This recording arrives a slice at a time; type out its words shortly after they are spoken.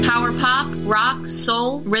pop, rock,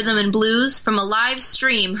 soul, rhythm, and blues from a live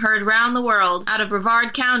stream heard round the world out of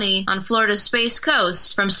Brevard County on Florida's Space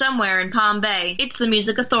Coast from somewhere in Palm Bay. It's the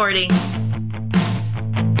Music Authority.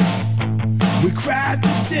 We cried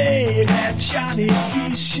the day that Johnny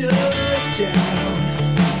D shut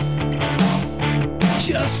down.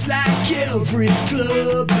 Just like every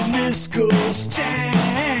club in this ghost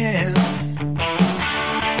town.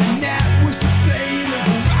 And that was the fate of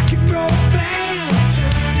the rock and roll band.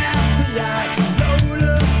 Turn out the lights and load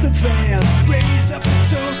up the van. Raise up a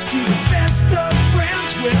toast to the best of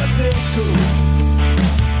friends. Where they go,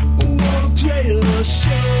 wanna play a show.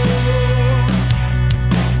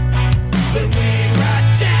 When we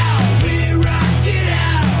rocked out, we rocked it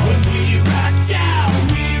out. When we rocked out,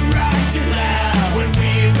 we rocked it loud. When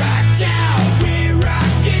we rocked out, we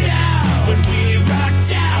rocked it out. When we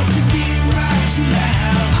rocked out, did we rock too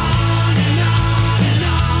loud? On and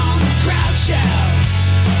on, the crowd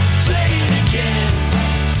shouts. Play it again.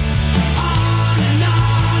 On and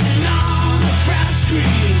on, the crowd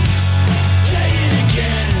screams. Play it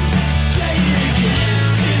again, play it again.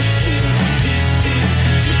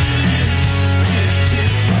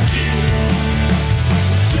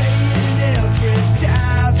 Playing every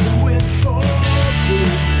dive we went for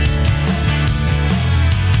good.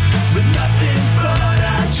 With nothing but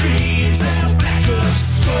our dreams and a pack of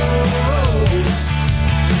smokes.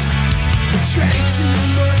 We drank too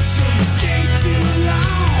much so we stayed too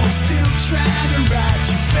long. Still trying to write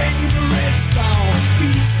your favorite song.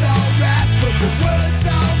 Beats alright but the words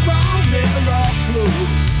are wrong. They're all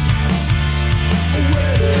closed.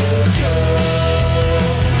 Where to go?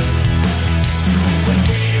 When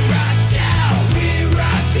we rocked out, we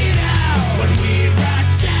rocked it out. When we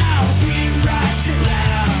rocked out, we rocked it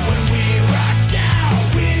loud. When we rocked out,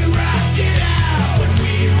 we rocked it out. When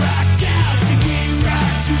we rocked out, did we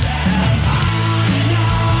rock too loud? On and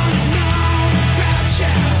on, the crowd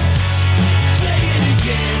shouts. Play it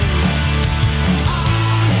again.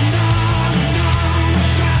 On and on,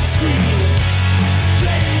 the crowd screams.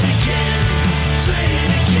 Play it again, play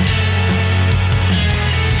it again.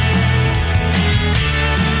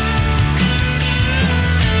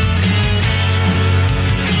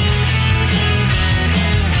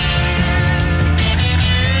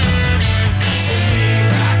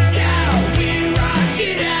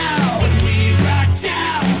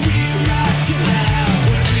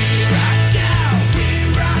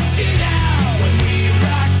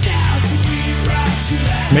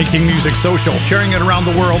 Making music social, sharing it around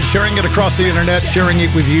the world, sharing it across the internet, sharing it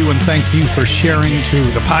with you, and thank you for sharing to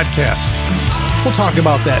the podcast. We'll talk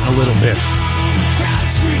about that in a little bit.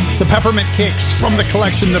 The Peppermint Kicks from the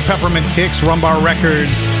collection The Peppermint Kicks, Rumbar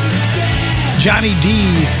Records. Johnny D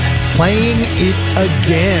playing it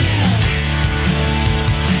again.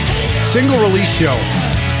 Single release show.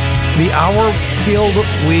 The hour filled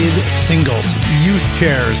with singles. Youth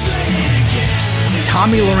Chairs.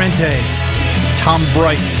 Tommy Lorente. Tom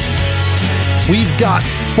Bright. We've got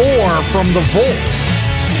 4 from the Volts.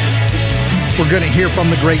 We're going to hear from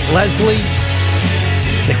the great Leslie,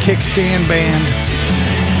 the Kickstand Band,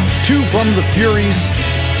 2 from the Furies,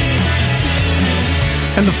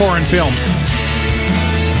 and the Foreign Films.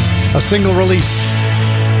 A single release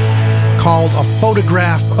called A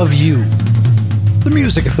Photograph of You. The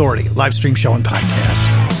Music Authority, live stream show and podcast.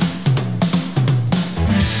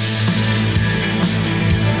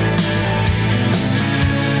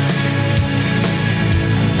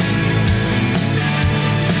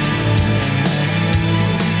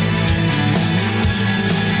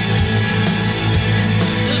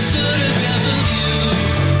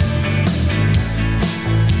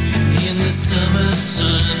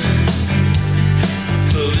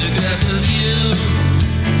 Photograph of you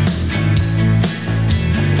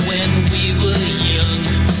when we were young.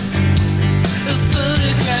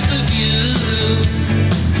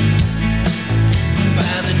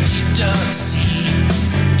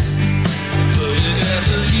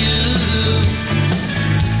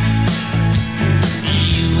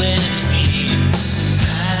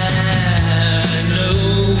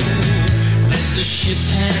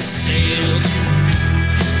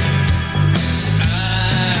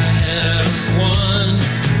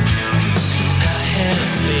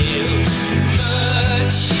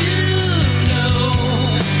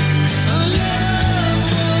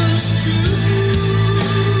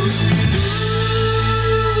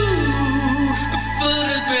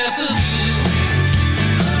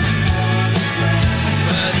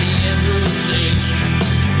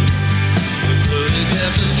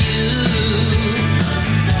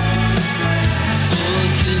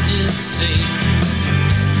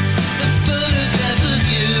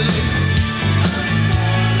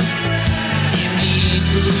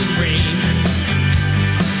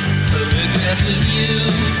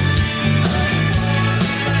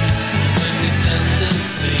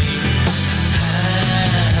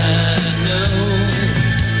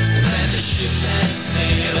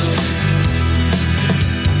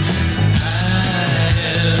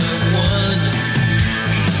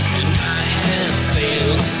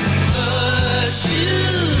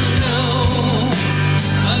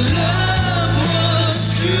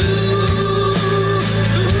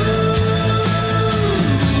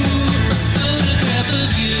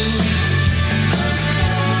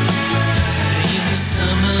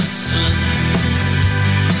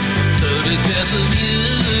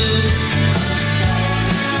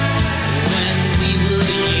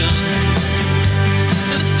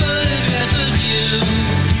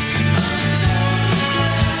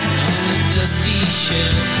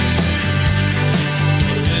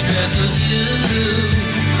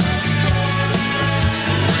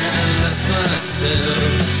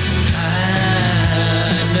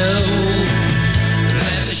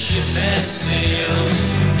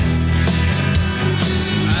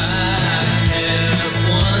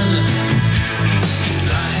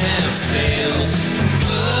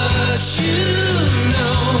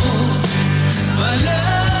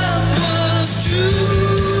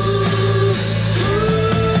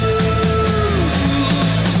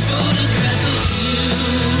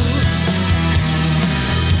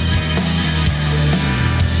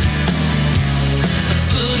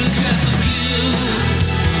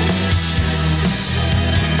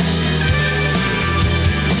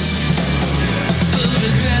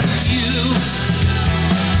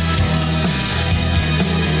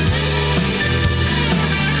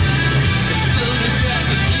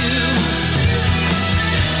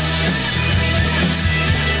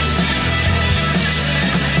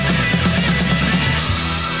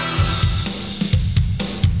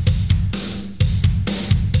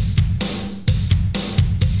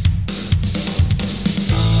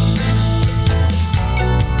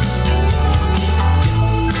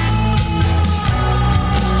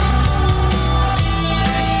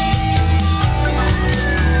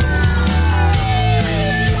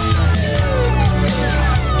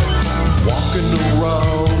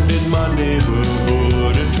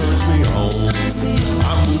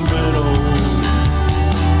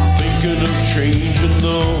 Thinking of changing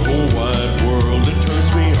the whole wide world, it turns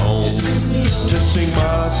me on to sing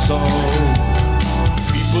my song.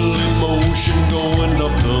 People in motion going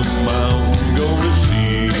up the mountain, gonna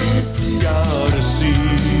see, gotta see.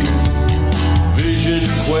 Vision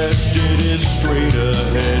quest, it is straight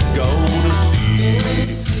ahead, gonna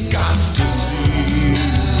see, got to see.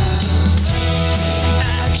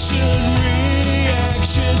 Action,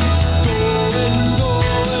 reaction, going,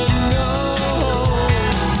 going on.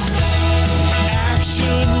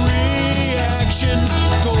 Action, reaction,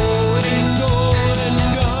 going, going,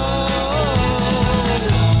 gone.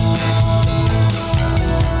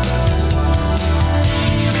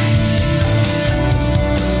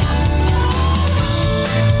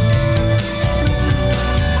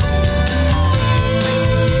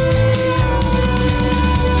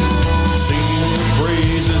 Singing the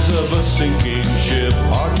praises of a sinking ship,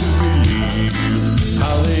 hard to believe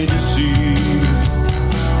how they deceive.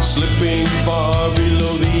 Slipping far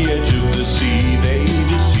below the edge of the sea, they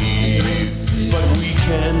deceive, but we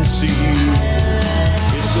can see.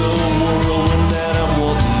 It's a whirlwind that I'm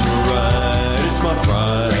wanting to ride. It's my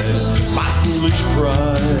pride, my foolish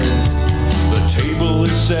pride. The table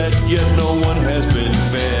is set, yet no one has been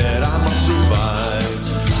fed. I must survive,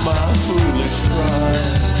 my foolish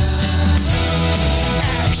pride.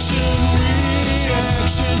 Action,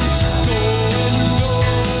 reaction, going,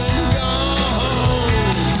 going, gone.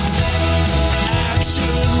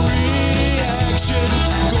 Action, reaction,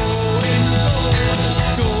 going,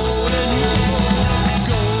 going,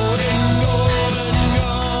 going, going,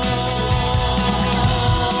 gone.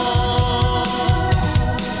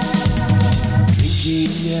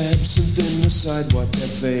 Drinking absinthe in the sidewalk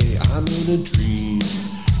cafe. I'm in a dream,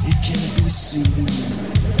 it can't be seen.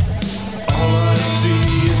 All I see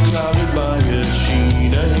is clouded by a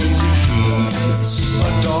sheen, a hazy sheen, a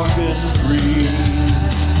darkened green.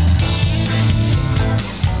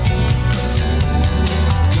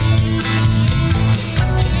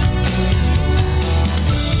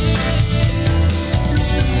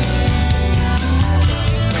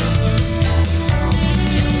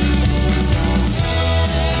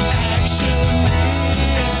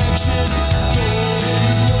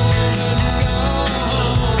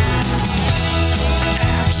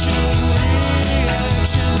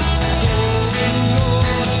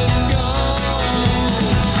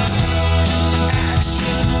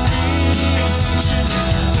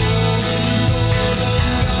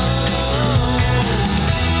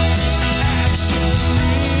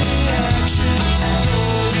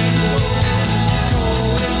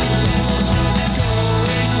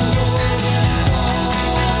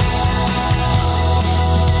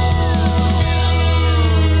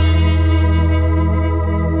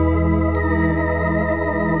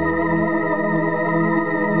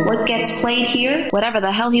 What gets played here? Whatever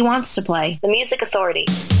the hell he wants to play. The Music Authority.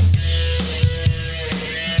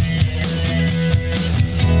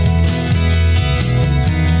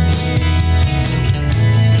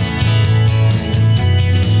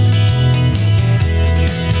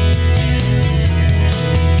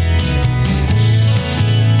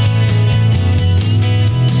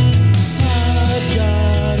 I've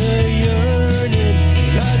got a yearning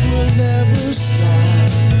that will never stop.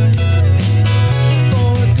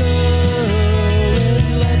 For a girl in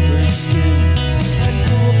leopard skin and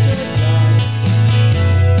polka dots.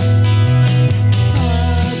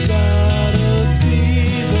 I've got a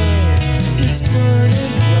fever, it's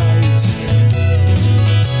burning bright.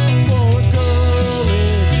 For a girl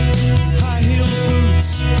in high heel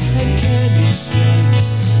boots and candy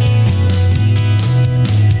stripes.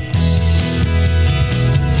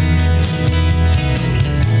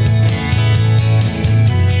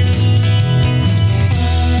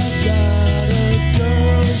 I've got a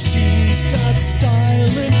girl, she's got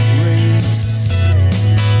style and grace.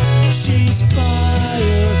 She's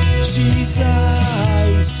fire, she's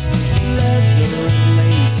ice, leather and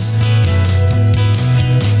lace.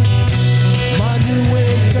 My new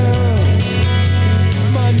wave girl,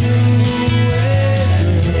 my new wave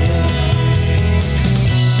girl.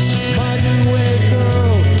 My new wave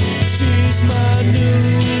girl, she's my new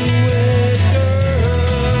wave girl.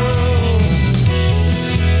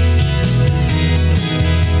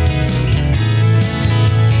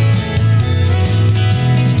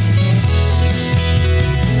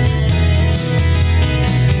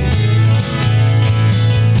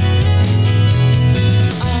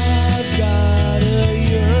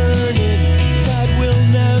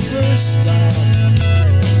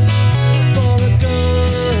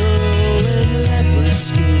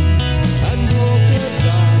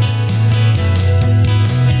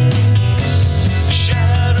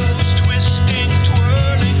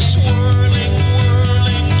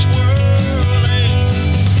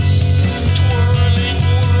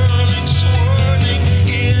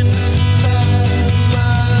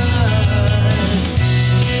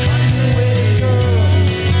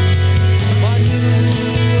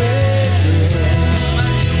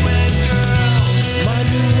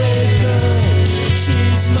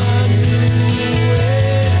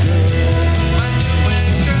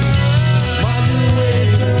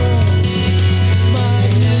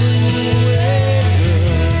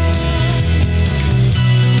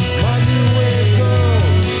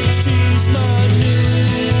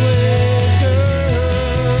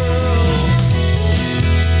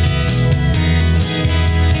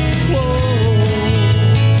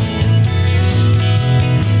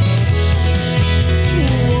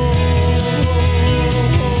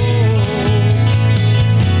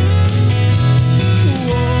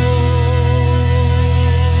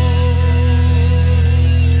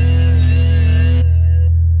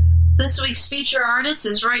 This week's feature artist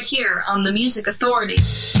is right here on The Music Authority.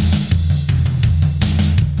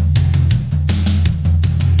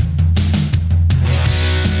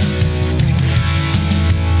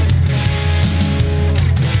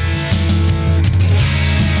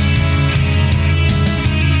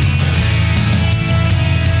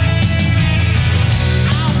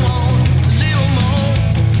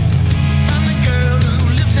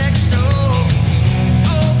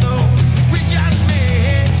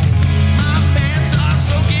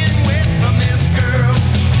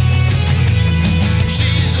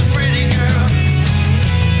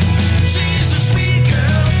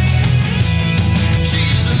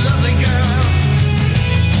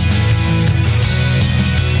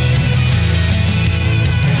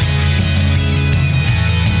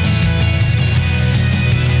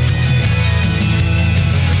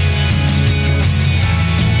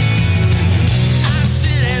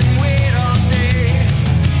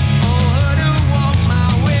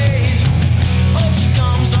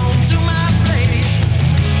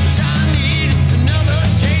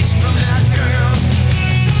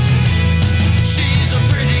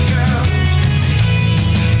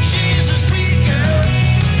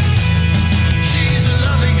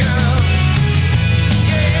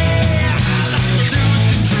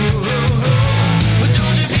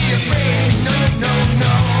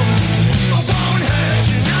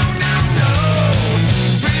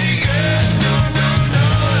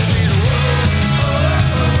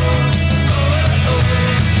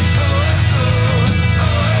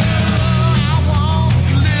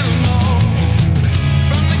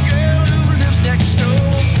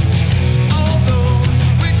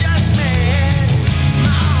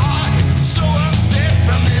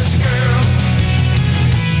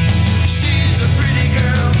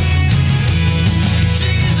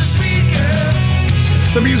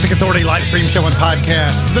 Authority live stream show and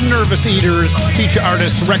podcast. The Nervous Eaters, feature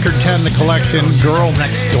artist, Record 10, The Collection, Girl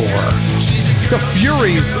Next Door. The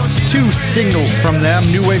Furies, 2 singles from them,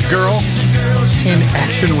 New Wave Girl and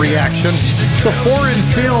Action Reaction. The Foreign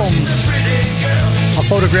Films, A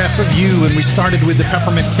Photograph of You, and we started with the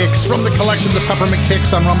Peppermint Kicks from the collection, The Peppermint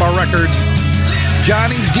Kicks on Rumbar Records.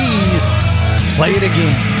 Johnny D's Play It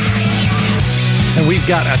Again. And we've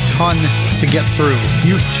got a ton to get through.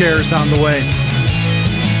 Youth Chairs on the way.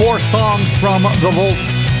 4 songs from The Volt,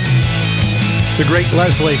 the great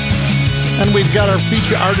Leslie. And we've got our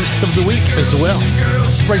feature artist of the week as well.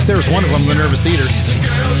 Right there's one of them, The Nervous Eaters.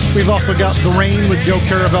 We've also got The Rain with Joe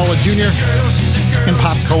Caravella Jr. and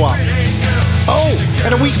Pop Co-op. Oh,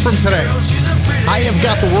 and a week from today, I have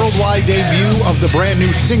got the worldwide debut of the brand new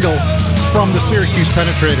single from the Syracuse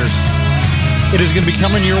Penetrators. It is going to be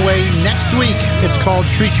coming your way next week. It's called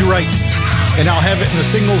Treat You Right. And I'll have it in the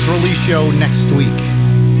singles release show next week.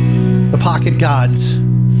 The Pocket Gods.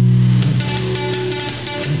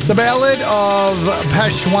 The Ballad of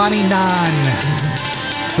Pashwani Nan.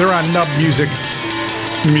 They're on Nub Music,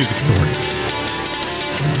 the Music Authority.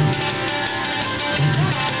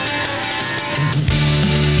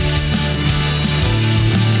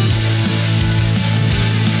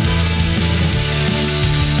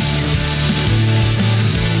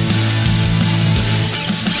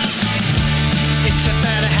 It's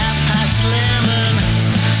about 11:30,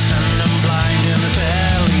 and I'm blind in the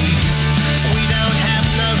belly. We don't have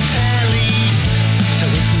no telly, so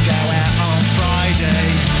we can go out on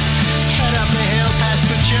Fridays. Head up the hill past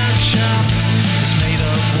the junk shop,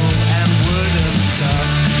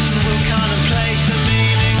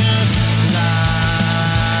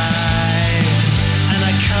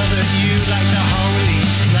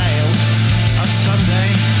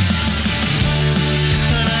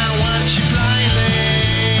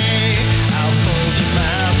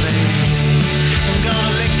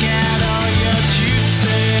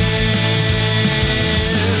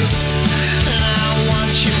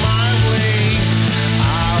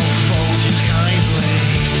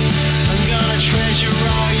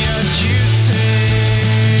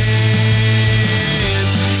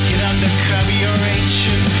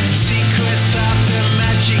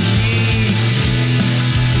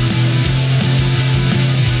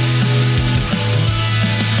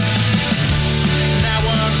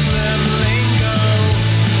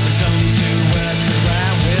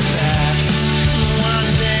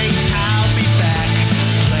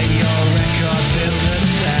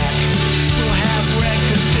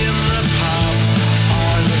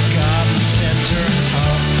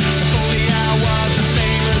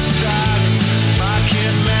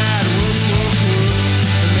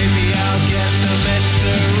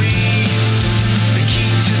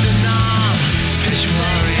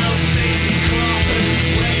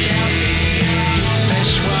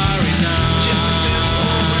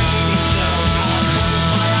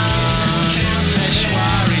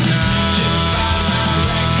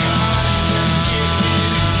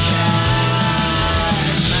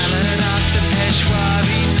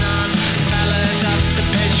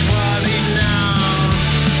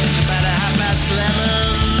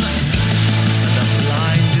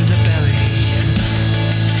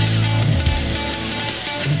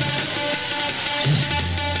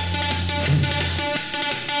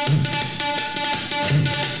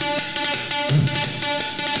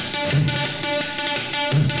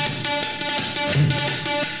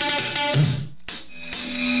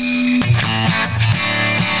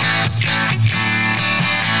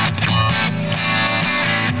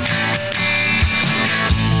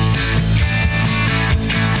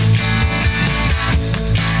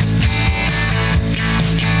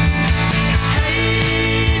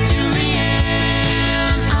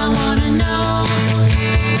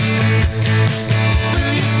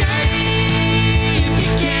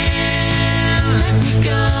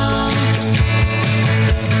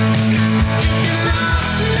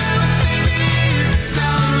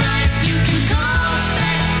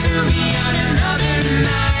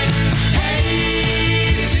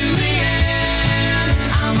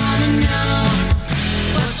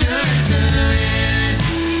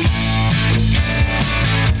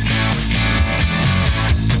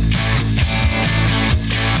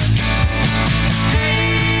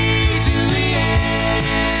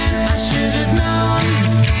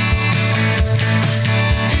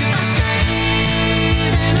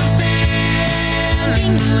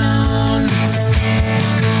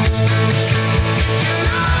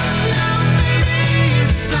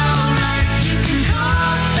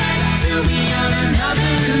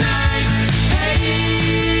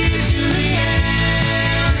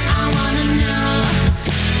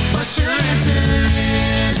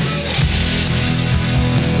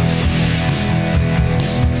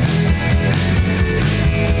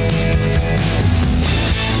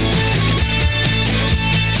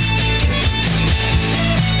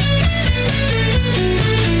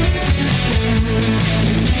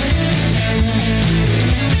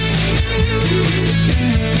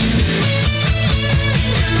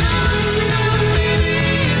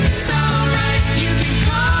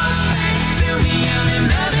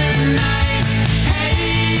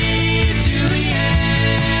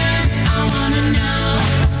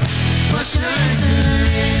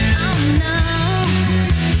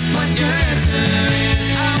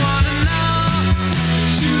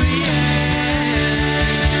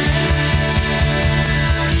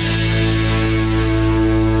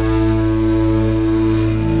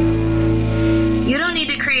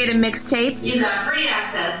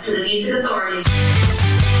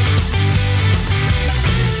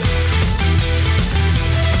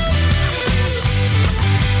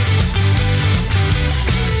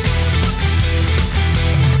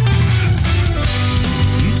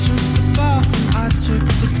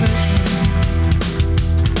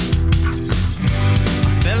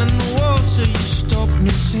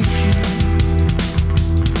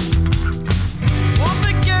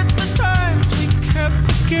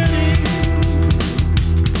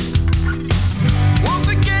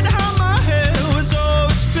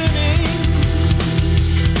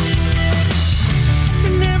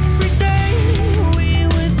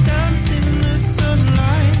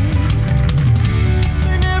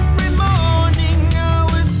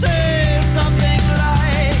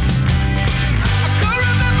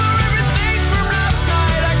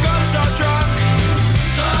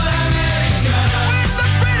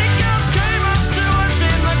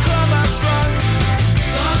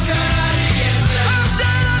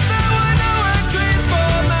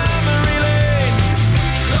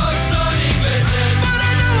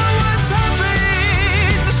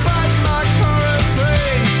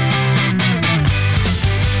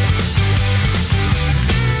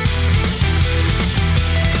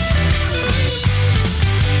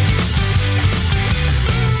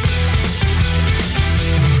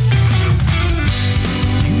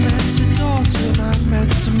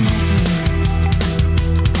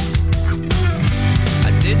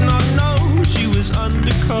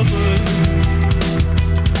 lover.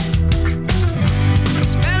 I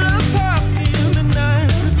smell of perfume and I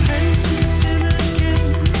repent and sin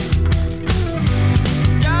again.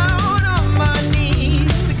 Down on my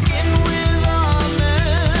knees, begin with amen.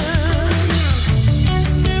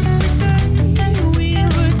 Every day we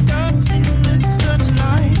were dancing in the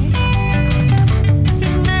sunlight,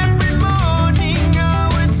 and every morning I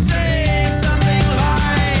would say something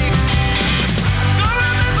like, I don't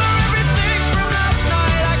remember everything from last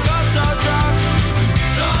night. I got so drunk,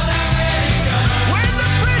 so American. When the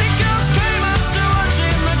pretty girls came up to us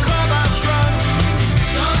in the club, I shrunk,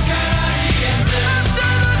 so Canadians. After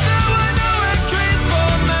that there were no entries for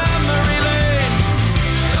memory lane,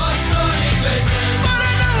 your sonic places. But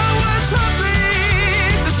I know I was happy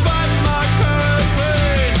despite my current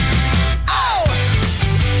pain. Oh!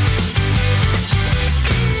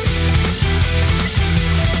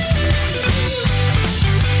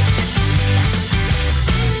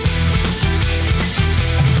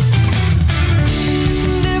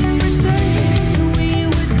 Every day we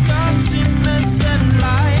would dance in the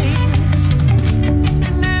sunlight,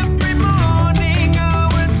 and every morning I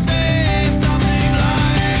would say something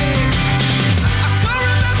like, I can't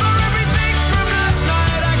remember everything from last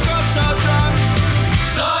night. I got so drunk,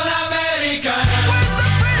 so American. When the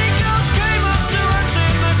pretty girls came up to us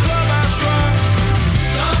in the club, I shrunk,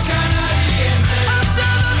 so Canadians. After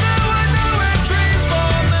that there were no entries for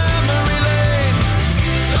memory lane,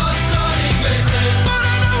 your sonic places. But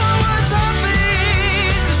I know I was happy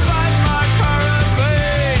despite my current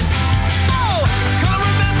pain. Oh, I can't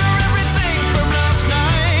remember everything from last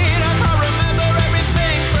night. I can't remember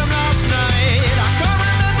everything from last night. I can't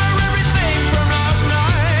remember everything from last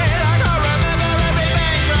night. I can't remember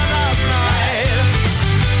everything from last night.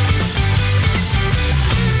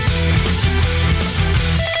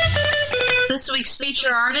 This week's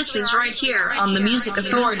feature artist is right here on the Music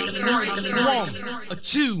Authority. 1,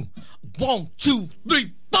 2, 1, 2,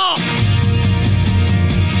 3, 4.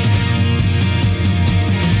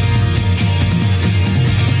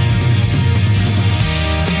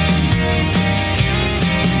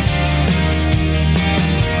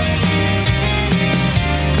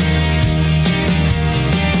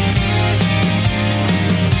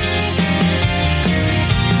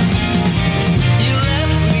 You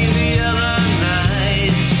left me the other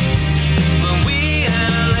night when we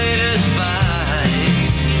had our latest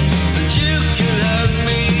fight. But you can hurt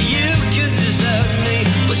me, you can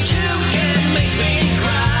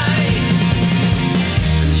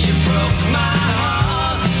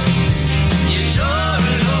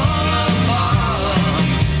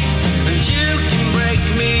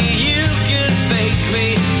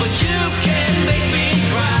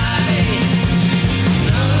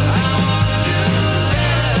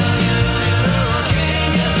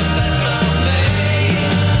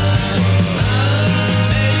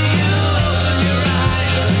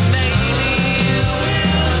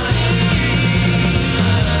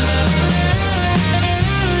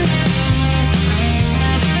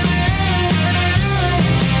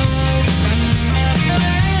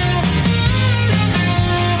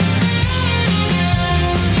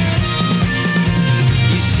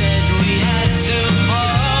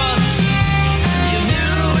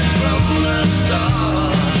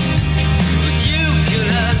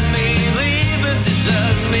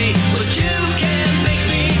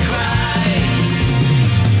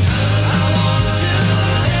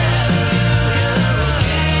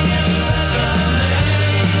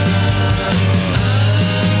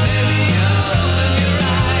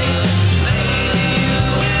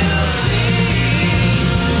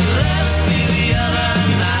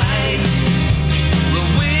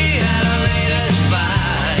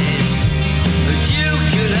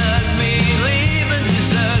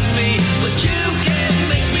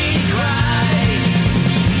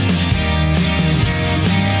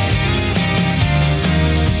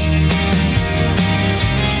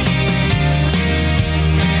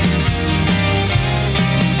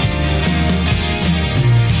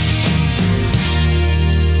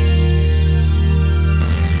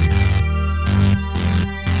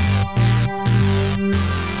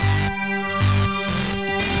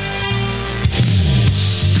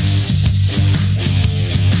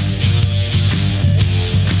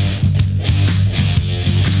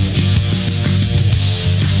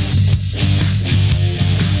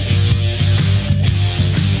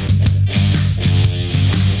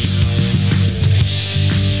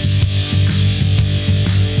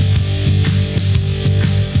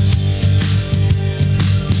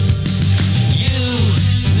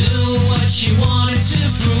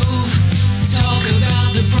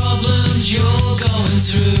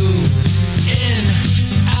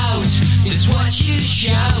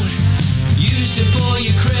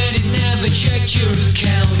at your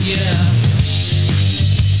account, yeah.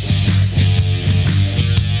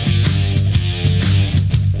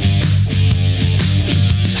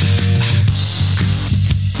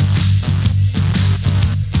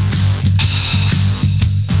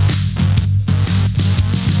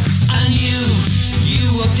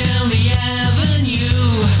 Down the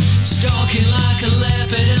avenue, stalking like a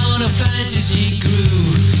leopard on a fantasy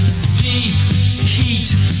groove. Deep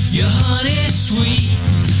heat, your honey sweet.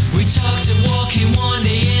 We talked of walking one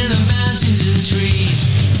day in the mountains and trees.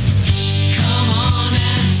 Come on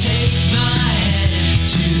and take my hand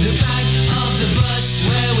to the back of the bus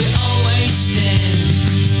where we always stand.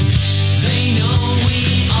 They know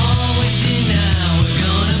we always deny. We're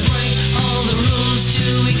gonna break all the rules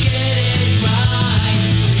till we get it right.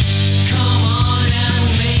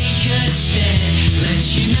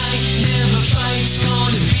 Let's unite, never fight, it's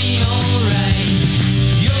gonna be alright.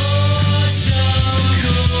 You're so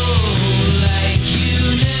cool, like you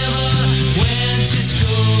never went to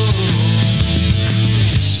school.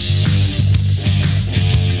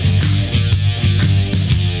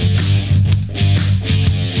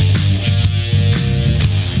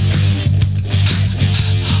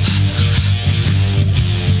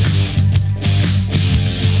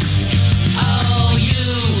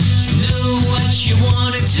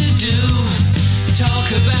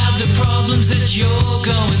 Talk about the problems that you're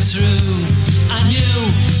going through. I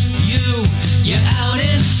knew you're out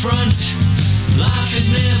in front. Life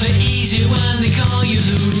is never easy when they call you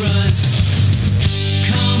the runt.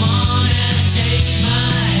 Come on and take my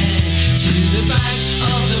hand to the back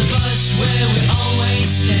of the bus where we always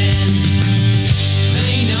stand.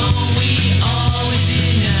 They know we always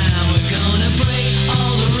deny. We're gonna break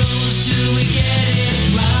all the rules till we get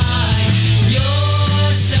it right.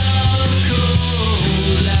 You're so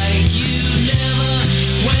cool, like you never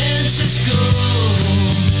went to school.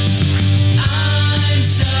 I'm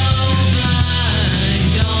so blind,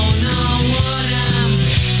 don't know what I'm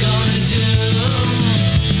gonna do.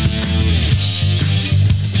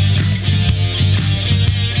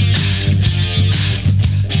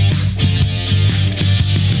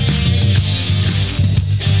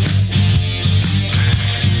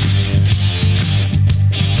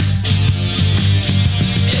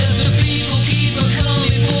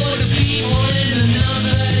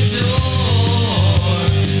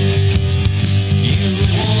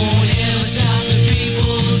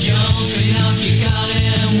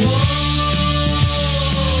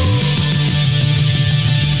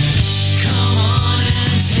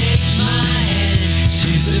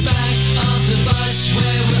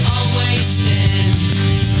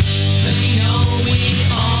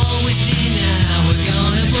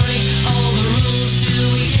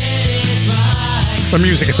 The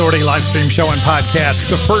Music Authority live stream show and podcast,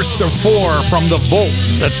 the first of 4 from the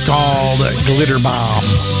Volts. That's called Glitter Bomb.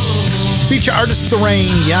 Feature artist The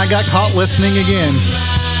Rain. Yeah, I got caught listening again.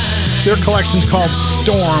 Their collection's called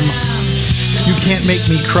Storm. You Can't Make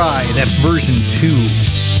Me Cry. That's version 2.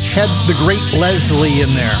 Had the great Leslie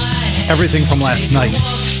in there. Everything from last night.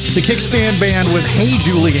 The Kickstand Band with Hey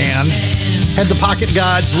Julianne. Had the Pocket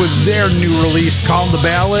Gods with their new release called The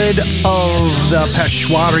Ballad of the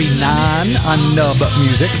Peshwari Nan on Nub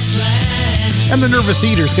Music. And the Nervous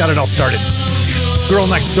Eaters got it all started. Girl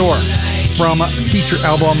Next Door from feature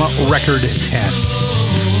album Record 10.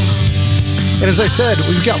 And as I said,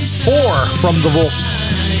 we've got 4 from the Volt.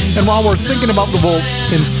 And while we're thinking about the Volt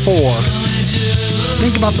in 4,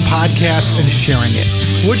 think about the podcast and sharing it.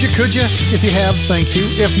 Would you, could you? If you have, thank you.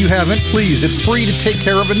 If you haven't, please, it's free to take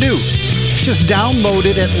care of and do. Just download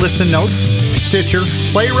it at Listen Notes, Stitcher,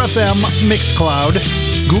 Player FM, Mixcloud,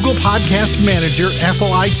 Google Podcast Manager, Apple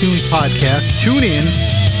iTunes Podcast, TuneIn,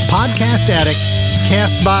 Podcast Addict,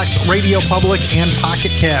 CastBox, Radio Public, and Pocket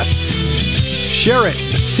Cast. Share it,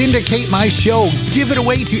 syndicate my show, give it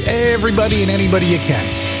away to everybody and anybody you can.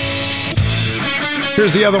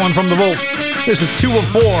 Here's the other one from the Volts. This is 2 of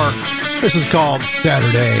 4. This is called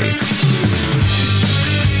Saturday.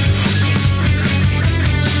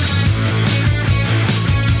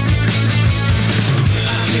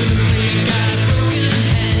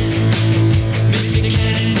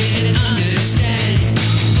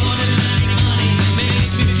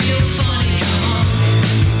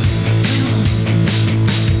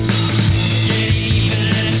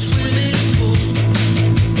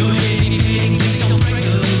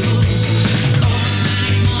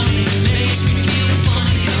 Makes me feel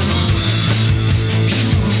funny, come on.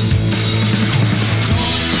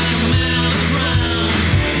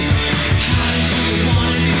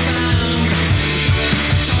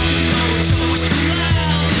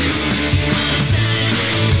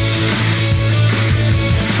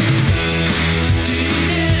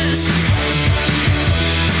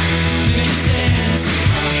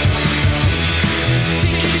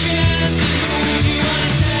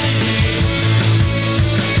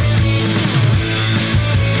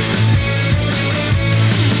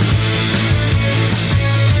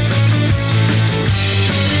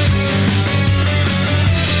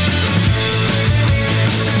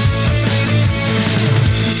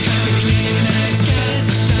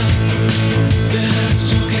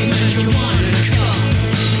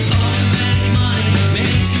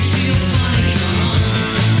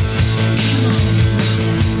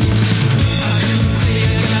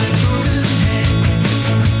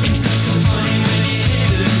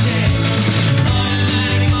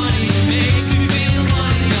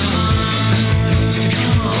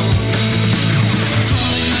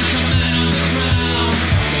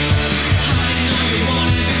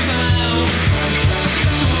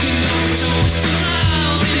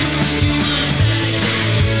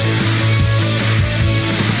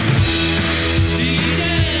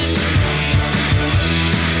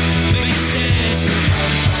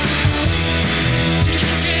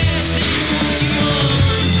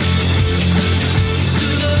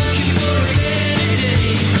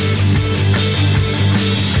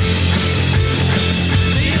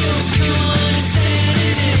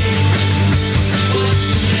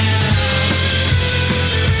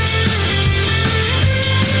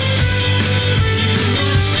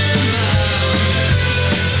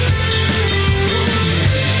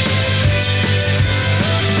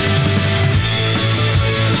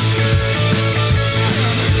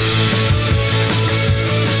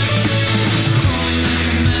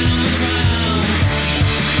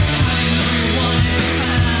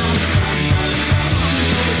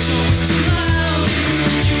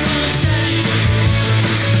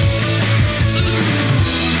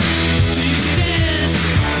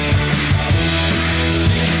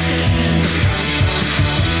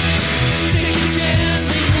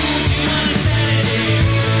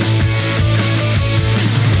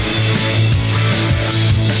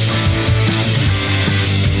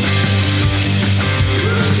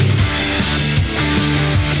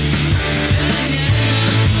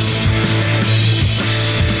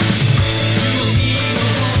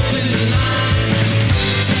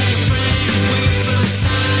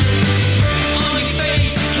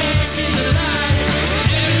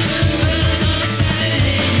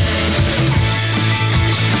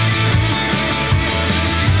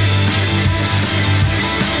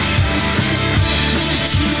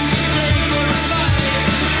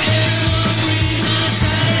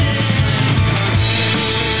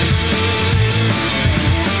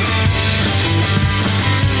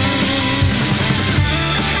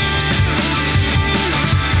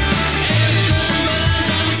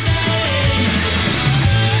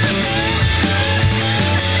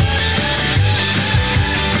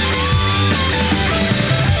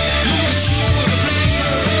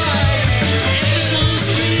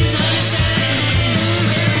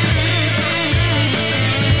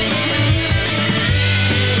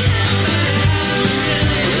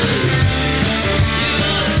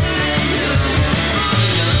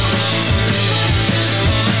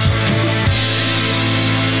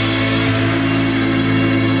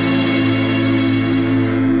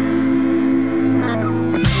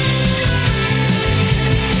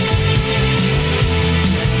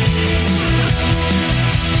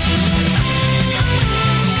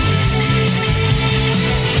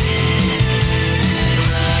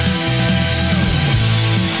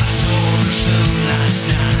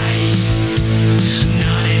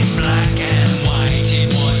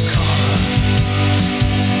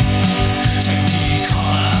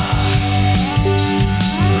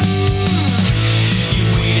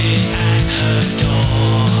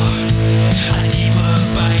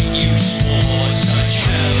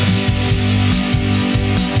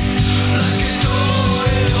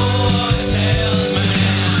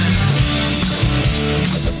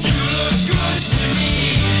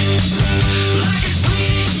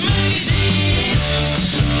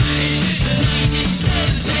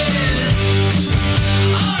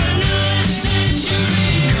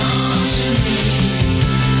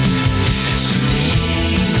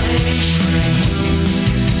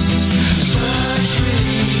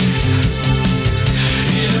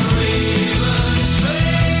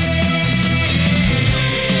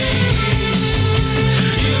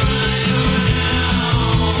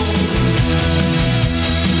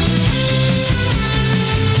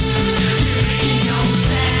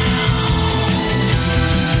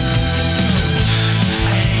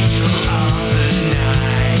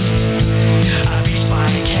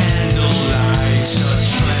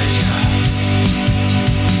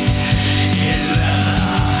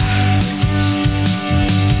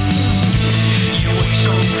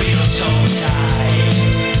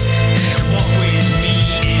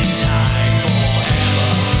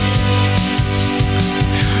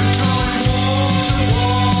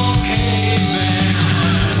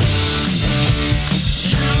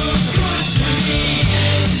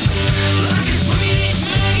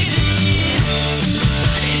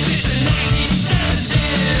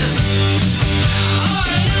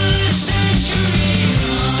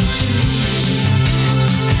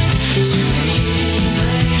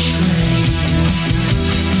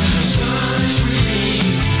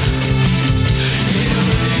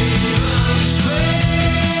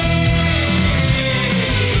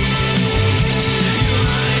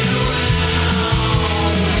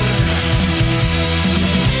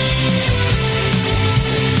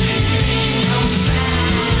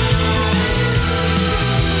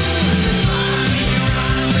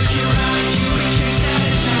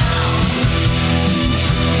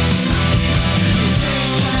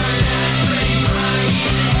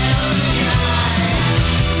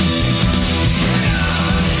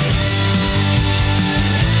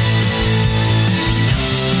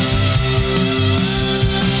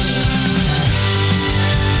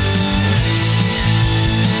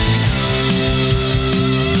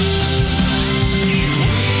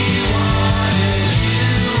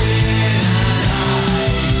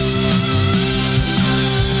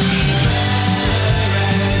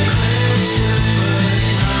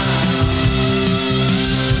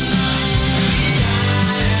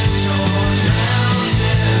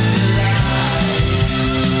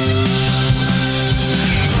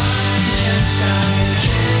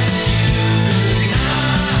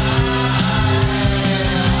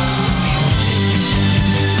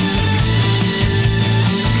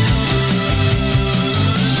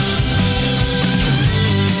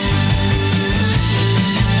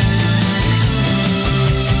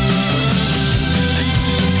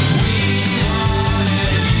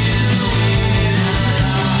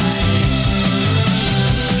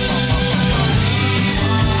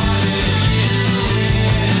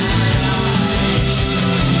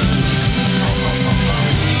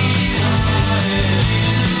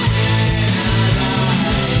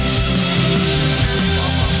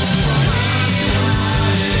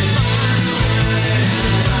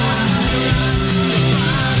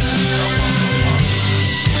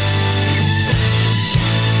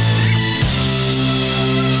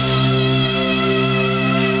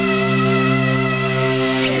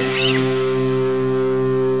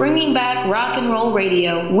 bringing back rock and roll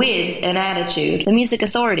radio with an attitude. The Music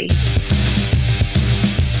Authority. You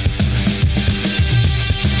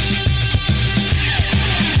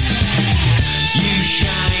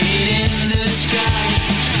shine in the sky,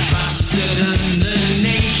 faster than the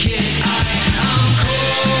naked eye. I'm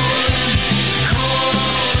calling,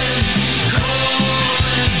 calling,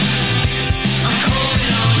 calling. I'm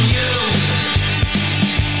calling on you,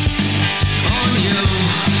 on you.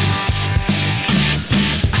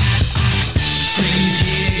 Things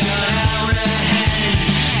here got out of hand.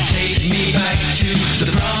 Take me back to the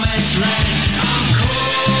promised land. I'm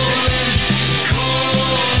calling,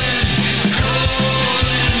 calling,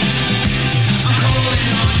 calling. I'm calling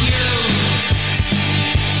on you.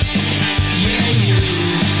 Yeah, you.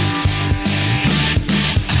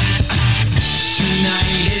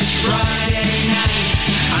 Tonight is Friday night.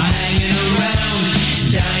 I'm hanging around,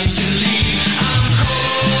 dying to leave. I'm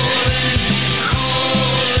calling,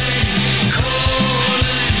 calling,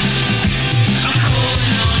 calling. I'm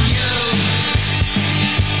calling on you.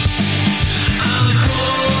 I'm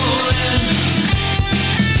calling,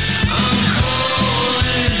 I'm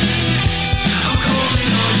calling, I'm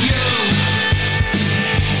calling on you.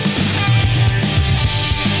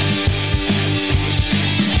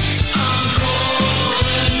 I'm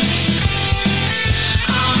calling,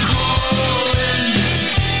 I'm calling,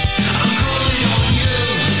 I'm calling on you.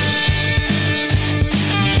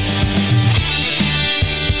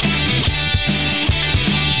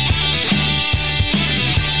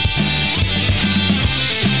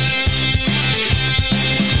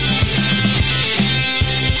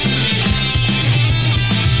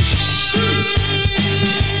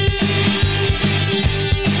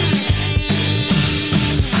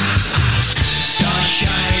 Stars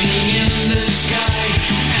shining in the sky,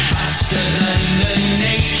 faster than the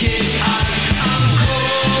naked eye. I'm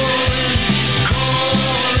calling,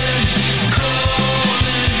 calling,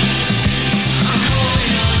 calling. I'm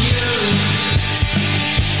calling on you,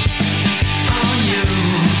 on you.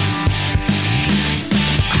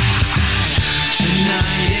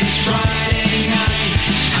 Tonight is Friday night.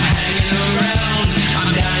 I'm hanging around, I'm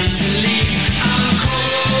dying to leave. I'm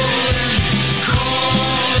calling,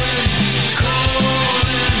 calling,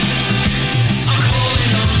 calling. I'm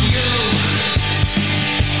calling on you.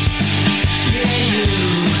 Yeah, you.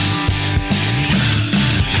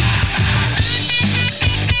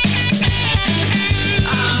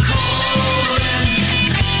 I'm calling, I'm calling,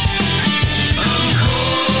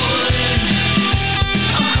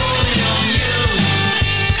 I'm calling on you.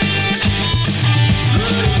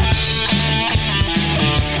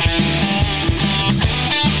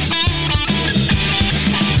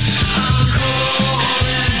 I'm calling,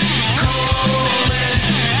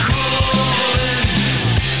 calling, calling.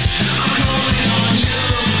 I'm calling on you.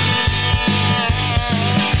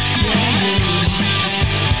 Yeah, you.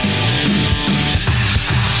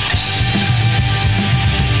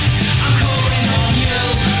 I'm calling on you.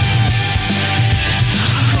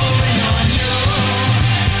 I'm calling on you.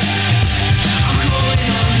 I'm calling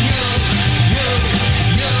on you.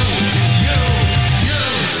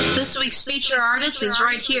 You. This week's feature artist is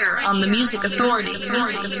right here on the Music Authority.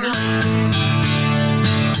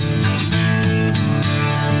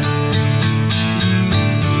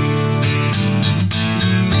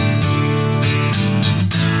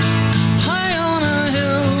 High on a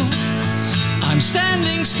hill, I'm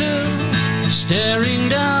standing still, staring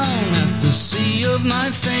down at the sea of my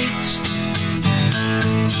fate.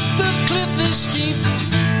 The cliff is steep,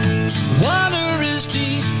 water is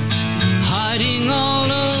deep, hiding all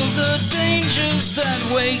of the dangers that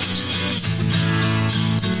wait.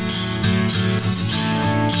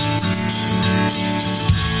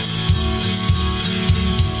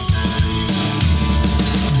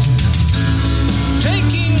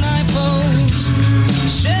 Taking my pose,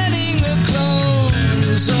 shedding the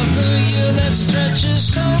clothes of the year that stretches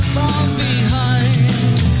so far behind.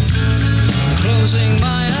 Closing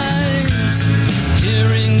my eyes,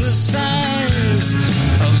 hearing the sighs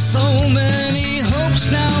of so many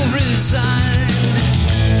hopes now resigned.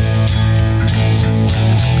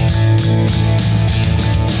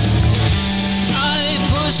 I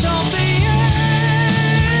push off the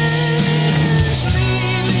edge,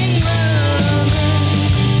 leaving merriment.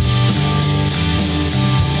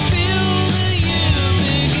 Feel the year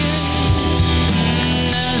begin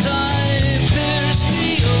as I pierce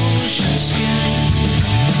the ocean skin.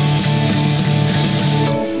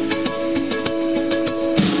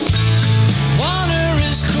 Water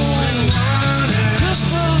is cool,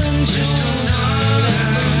 crystalline jewel,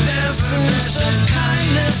 effervescence of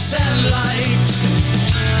kindness and light,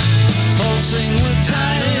 pulsing with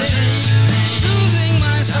tide, soothing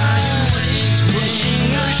my sight.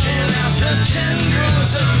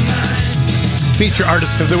 Feature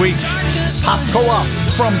Artist of the Week, Pop Co-op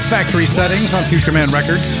from Factory Settings on Future Man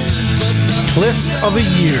Records. Cliff of the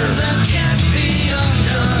Year.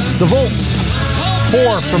 The Volts,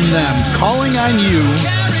 4 from them, Calling on You,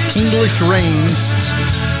 English Rain,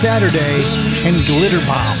 Saturday, and Glitter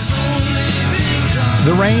Bomb.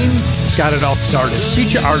 The Rain got it all started.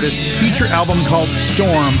 Feature artist, feature album called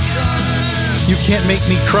Storm, You Can't Make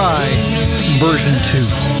Me Cry, version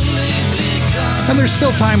 2. And there's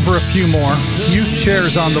still time for a few more. Youth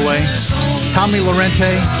Chairs on the way, Tommy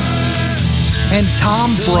Lorente, and Tom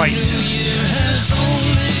Bright.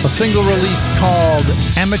 A single release called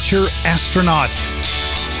Amateur Astronaut.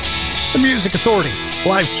 The Music Authority,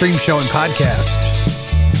 live stream show and podcast.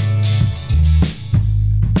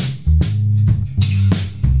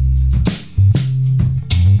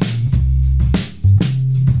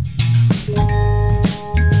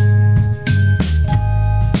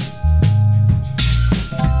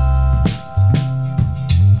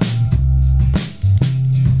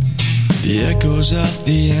 The echoes of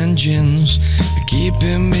the engines are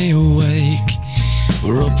keeping me awake.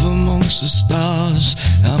 We're up amongst the stars,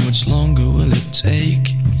 how much longer will it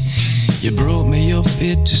take? You brought me up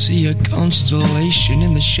here to see a constellation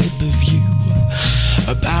in the shape of you.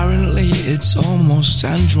 Apparently it's almost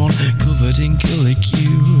hand-drawn, covered in colour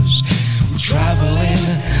cues. We're travelling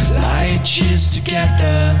light years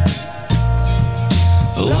together,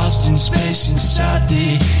 lost in space inside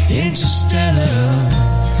the interstellar.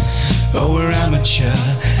 Oh, we're amateur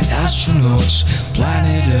astronauts,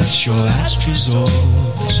 planet Earth's your last resort.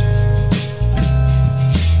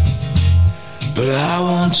 But I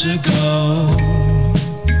want to go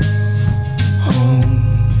home.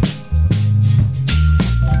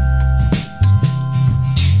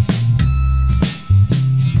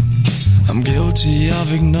 I'm guilty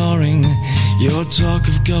of ignoring your talk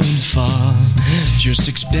of going far. Just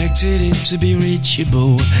expected it to be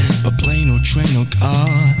reachable by plane or train or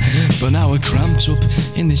car. But now we're cramped up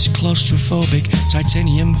in this claustrophobic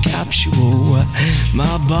titanium capsule.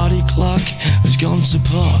 My body clock has gone to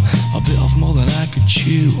pot, a bit off more than I could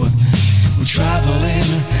chew. We're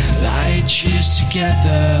traveling light years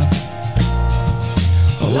together,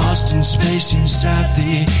 lost in space inside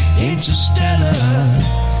the interstellar.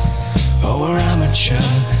 Oh, we're amateur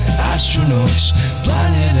astronauts,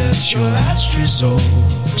 planet Earth's your last resort.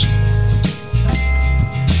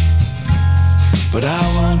 But I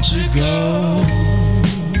want to go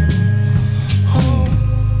home.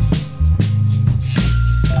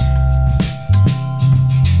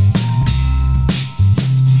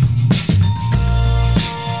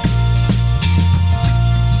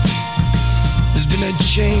 There's been a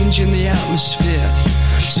change in the atmosphere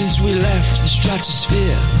since we left the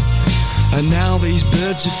stratosphere. And now these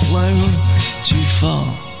birds have flown too far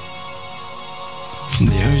from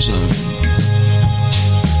the ozone.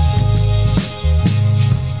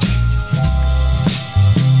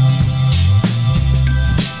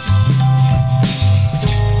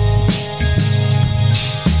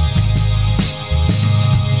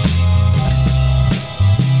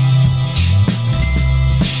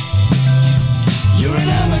 You're an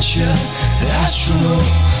amateur astronaut,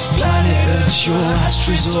 planet Earth's your last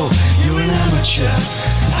resort. You're an amateur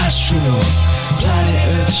astronaut, planet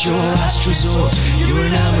Earth's your last resort. You're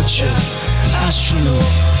an amateur astronaut,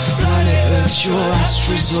 planet Earth's your last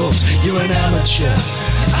resort. You're an amateur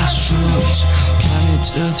astronaut,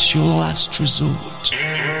 planet Earth's your last resort.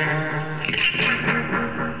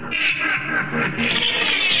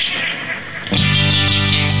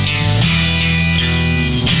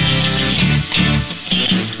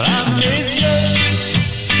 À mes yeux,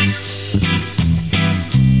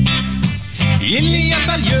 il n'y a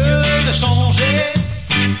pas lieu de changer.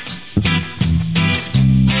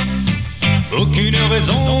 Aucune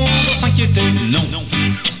raison de s'inquiéter, non.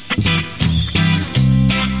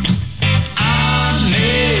 À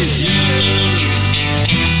mes yeux,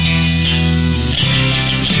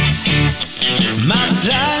 ma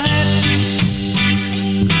planète,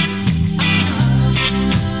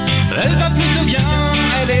 elle va plutôt bien,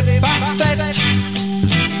 elle est parfaite.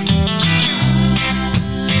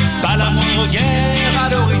 Pas la moindre guerre à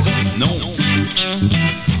l'horizon, non.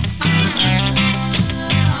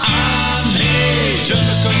 Ah, mais je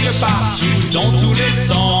me cogne partout, dans tous les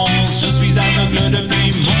sens. Je suis aveugle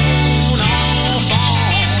depuis mon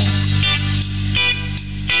enfance.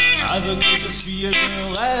 Aveugle je suis et je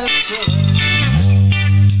resterai.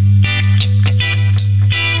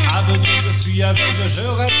 Aveugle je suis, aveugle je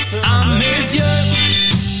resterai. À mes yeux,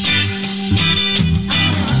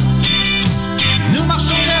 nous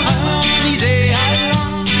marchons vers un idéal.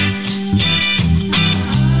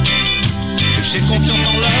 J'ai confiance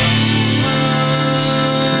en l'homme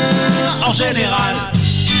en général.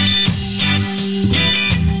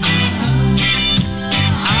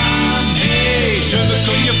 Et je me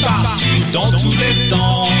cogne partout, dans tous les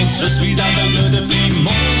sens. Je suis aveugle depuis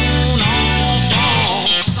mon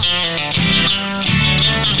enfance.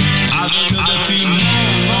 Aveugle depuis mon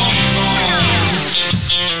enfance.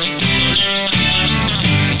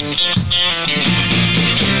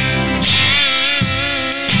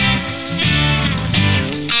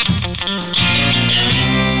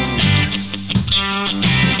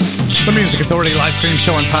 The Music Authority live stream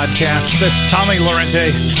show and podcast. That's Tommy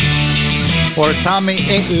Laurente, or Tommy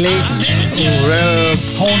Letonian,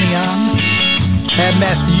 and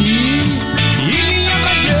Matthew.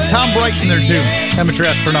 Tom Bright's in there too, amateur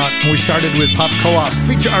astronaut. We started with Pop Co-op,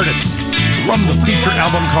 feature artist from the feature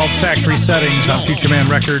album called Factory Settings on Future Man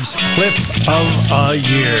Records, Cliff of a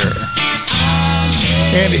Year.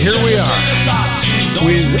 And here we are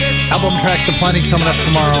with album tracks aplenty coming up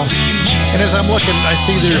tomorrow. And as I'm looking, I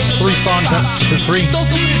see there's 3 songs up. Is it 3?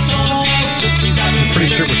 I'm pretty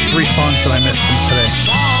sure it was 3 songs that I missed from today.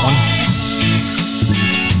 1?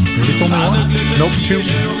 Maybe it's only 1? Nope, 2,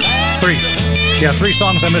 3. Yeah, 3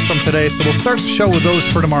 songs I missed from today. So we'll start the show with those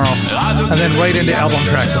for tomorrow. And then right into album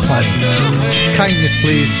tracks aplenty. Kindness,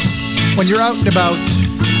 please. When you're out and about,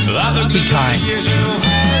 be kind.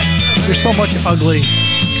 There's so much ugly.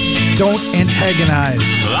 Don't antagonize.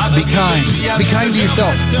 Be kind. Be kind to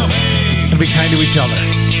yourself. And be kind to each other.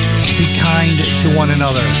 Be kind to one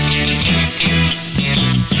another.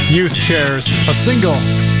 Youth Chairs, a single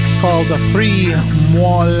called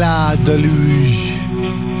Pris-moi la deluge.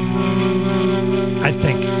 I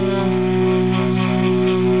think.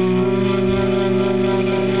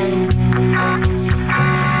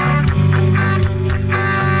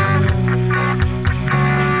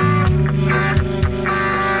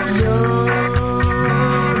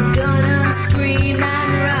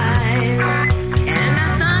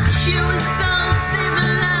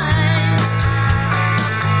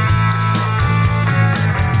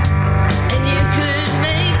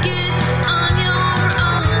 Make it on your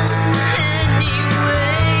own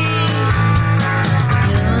anyway.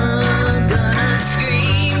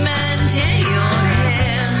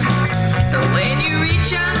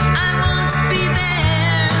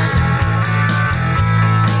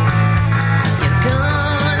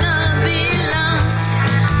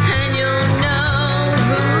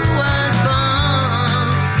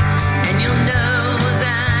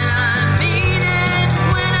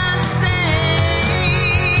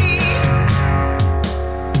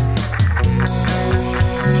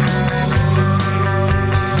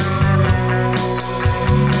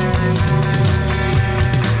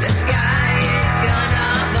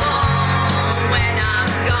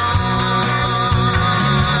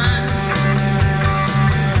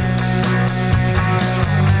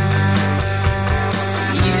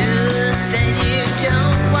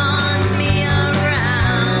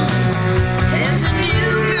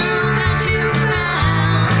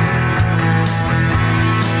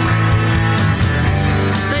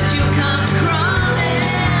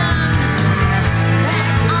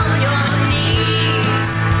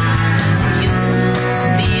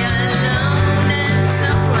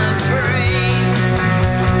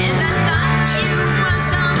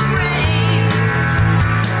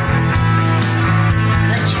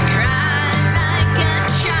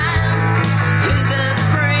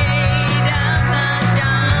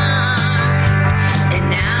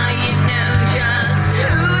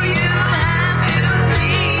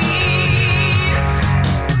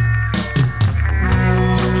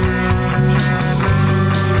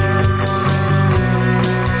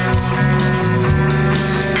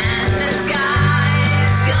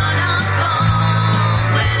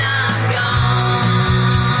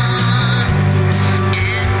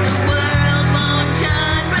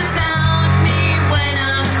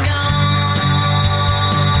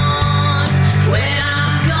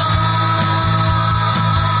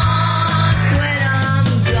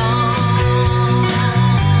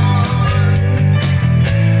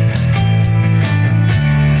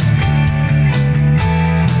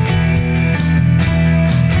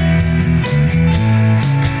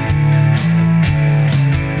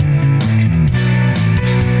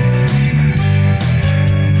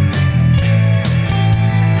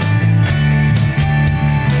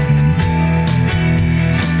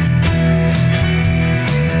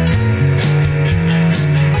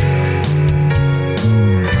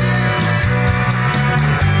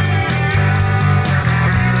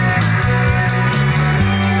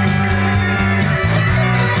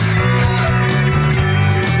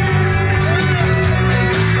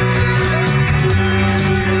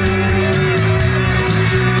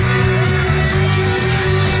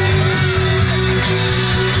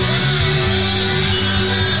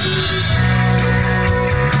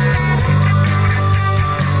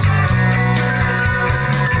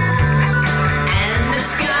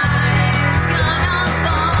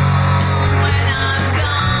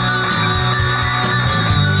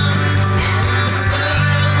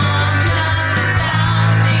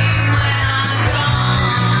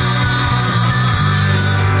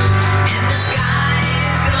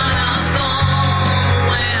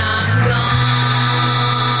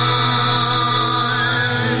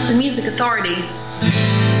 Music Authority. And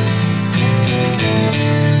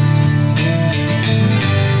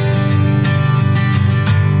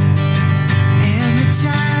the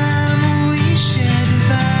time we share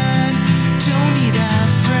divine, don't need our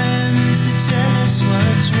friends to tell us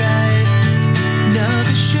what's right.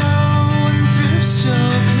 Another show and thrift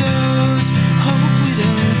store close. Hope we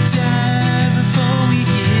don't die before we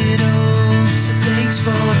get old. So thanks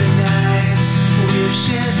for the nights we've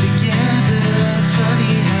shared together.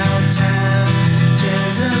 Funny how time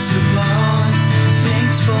tears us apart.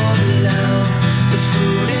 Thanks for the love, the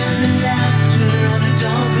food and the laughter on a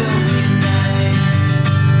dark lonely night.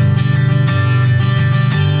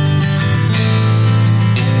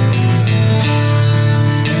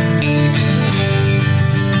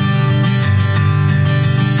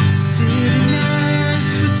 City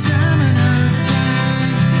nights with time on our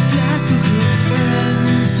side. Black book of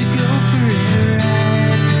friends to go for a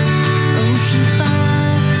ride. Ocean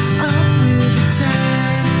fire up with the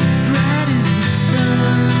tide. Bright as the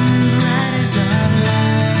sun, bright as our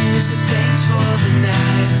lives. So thanks for the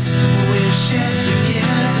nights we've shared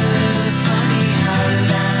together. Funny how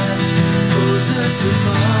life pulls us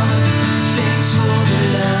apart. Thanks for the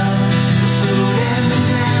love, the food and the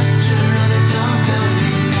laughter on a dark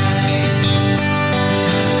lonely night.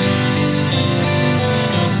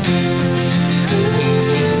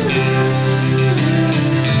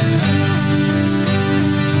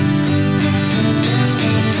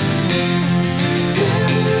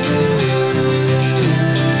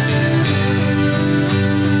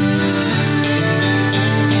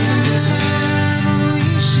 Time we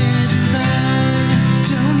share divine,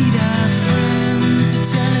 don't need our friends to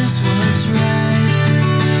tell us what's right.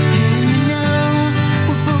 And you know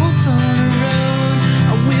we're both on a road.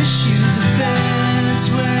 I wish you the best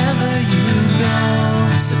wherever you go.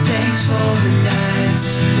 So thanks for the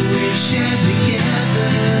nights we've shared together.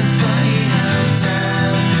 Funny how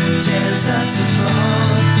time tears us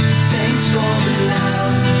apart. Thanks for the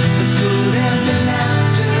love, the food and the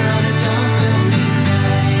laughter on a dark lonely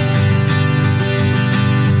night.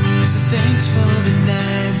 So thanks for the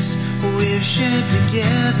nights we've shared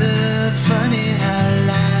together. Funny how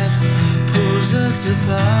life pulls us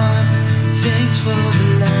apart. Thanks for the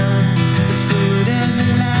love, the food and the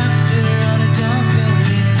laughter